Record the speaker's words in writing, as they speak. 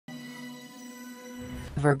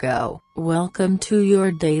Virgo, welcome to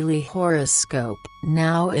your daily horoscope.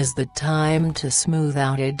 Now is the time to smooth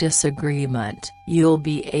out a disagreement. You'll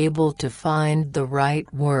be able to find the right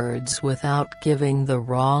words without giving the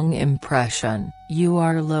wrong impression. You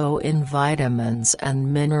are low in vitamins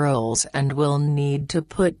and minerals and will need to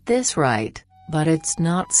put this right. But it's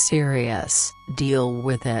not serious. Deal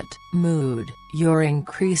with it. Mood. Your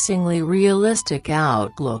increasingly realistic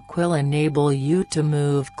outlook will enable you to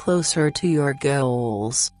move closer to your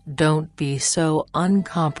goals. Don't be so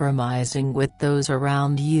uncompromising with those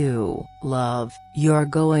around you. Love. You're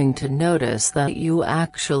going to notice that you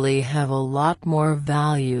actually have a lot more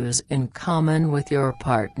values in common with your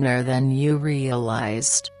partner than you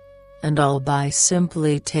realized. And all by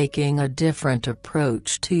simply taking a different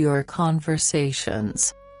approach to your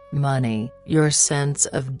conversations. Money. Your sense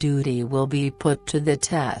of duty will be put to the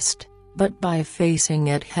test, but by facing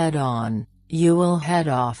it head-on, you will head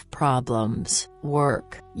off problems.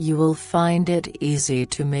 Work. You will find it easy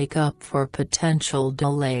to make up for potential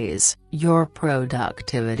delays. Your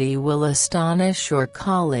productivity will astonish your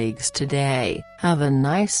colleagues today. Have a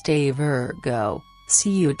nice day, Virgo.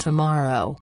 See you tomorrow.